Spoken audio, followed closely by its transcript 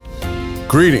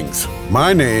Greetings.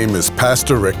 My name is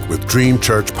Pastor Rick with Dream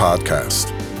Church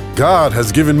Podcast. God has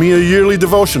given me a yearly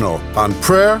devotional on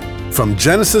prayer from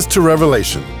Genesis to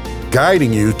Revelation,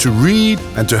 guiding you to read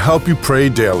and to help you pray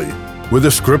daily, with a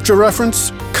scripture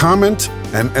reference, comment,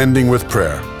 and ending with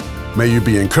prayer. May you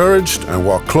be encouraged and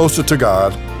walk closer to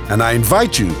God, and I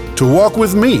invite you to walk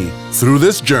with me through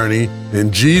this journey.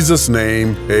 In Jesus'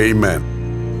 name,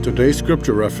 amen. Today's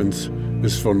scripture reference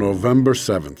is for November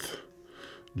 7th.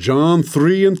 John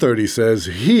 3:30 says,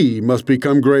 "He must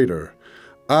become greater.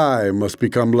 I must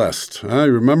become less." I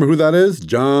remember who that is?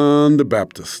 John the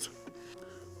Baptist.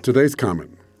 Today's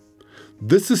comment.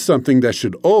 This is something that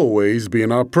should always be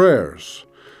in our prayers.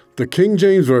 The King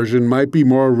James Version might be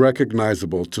more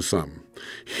recognizable to some.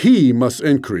 He must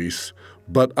increase,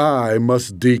 but I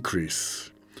must decrease.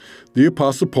 The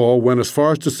Apostle Paul went as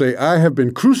far as to say, "I have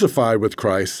been crucified with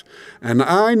Christ, and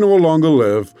I no longer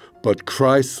live, but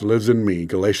Christ lives in me,"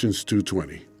 Galatians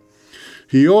 2:20.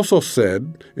 He also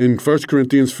said in 1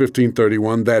 Corinthians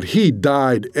 15:31 that he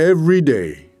died every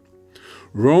day.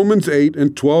 Romans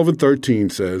 8:12 and 13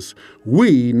 says,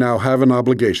 "We now have an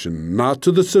obligation, not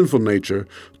to the sinful nature,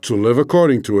 to live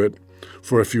according to it.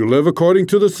 For if you live according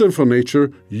to the sinful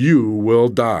nature, you will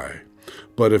die.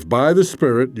 But if by the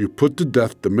Spirit you put to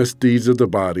death the misdeeds of the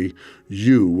body,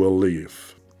 you will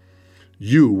live."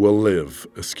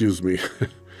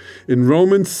 In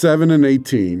Romans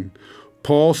 7:18,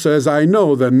 Paul says, "I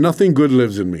know that nothing good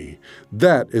lives in me.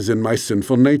 That is in my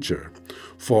sinful nature.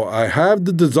 For I have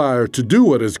the desire to do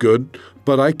what is good,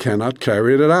 but I cannot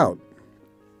carry it out."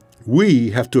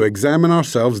 We have to examine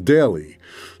ourselves daily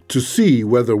to see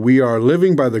whether we are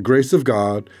living by the grace of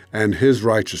God and His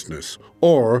righteousness,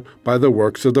 or by the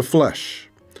works of the flesh.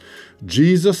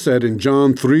 Jesus said in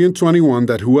John 3:21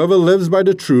 that whoever lives by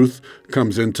the truth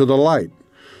comes into the light,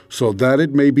 so that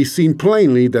it may be seen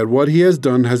plainly that what he has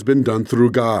done has been done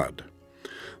through God.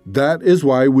 That is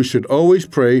why we should always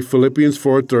pray Philippians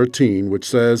 4:13, which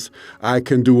says, "I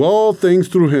can do all things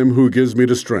through him who gives me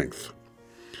the strength."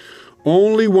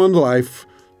 Only one life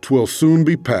 'twill soon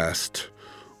be past.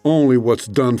 Only what's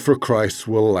done for Christ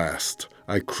will last.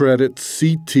 I credit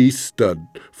C.T. Studd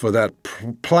for that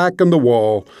plaque on the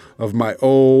wall of my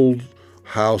old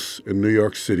house in New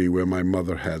York City where my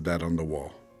mother had that on the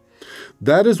wall.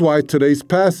 That is why today's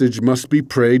passage must be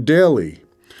prayed daily.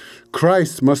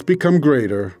 Christ must become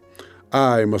greater.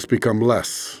 I must become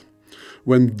less.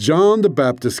 When John the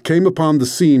Baptist came upon the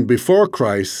scene before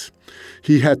Christ,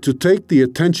 he had to take the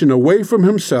attention away from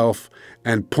himself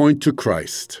and point to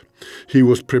Christ. He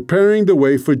was preparing the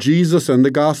way for Jesus and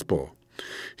the gospel.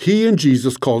 He and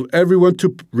Jesus called everyone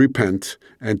to repent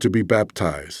and to be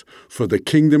baptized, for the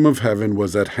kingdom of heaven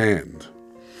was at hand.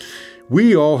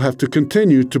 We all have to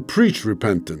continue to preach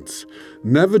repentance,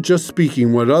 never just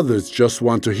speaking what others just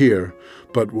want to hear,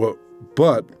 but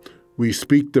we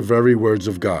speak the very words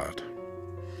of God.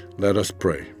 Let us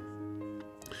pray.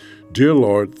 Dear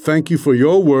Lord, thank you for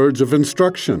your words of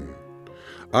instruction.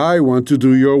 I want to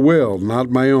do your will, not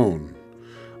my own.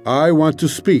 I want to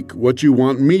speak what you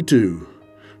want me to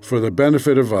for the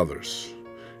benefit of others.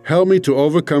 Help me to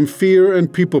overcome fear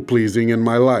and people-pleasing in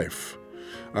my life.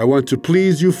 I want to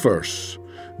please you first,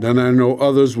 then I know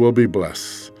others will be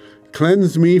blessed.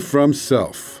 Cleanse me from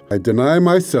self. I deny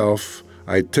myself,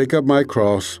 I take up my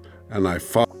cross, and I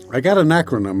follow. I got an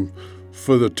acronym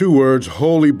for the two words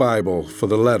Holy Bible for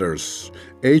the letters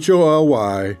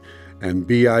HOLY and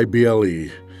BIBLE.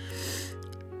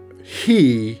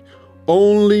 He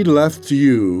only left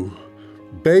you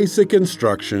basic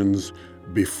instructions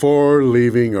before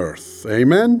leaving earth.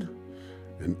 Amen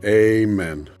and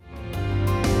amen.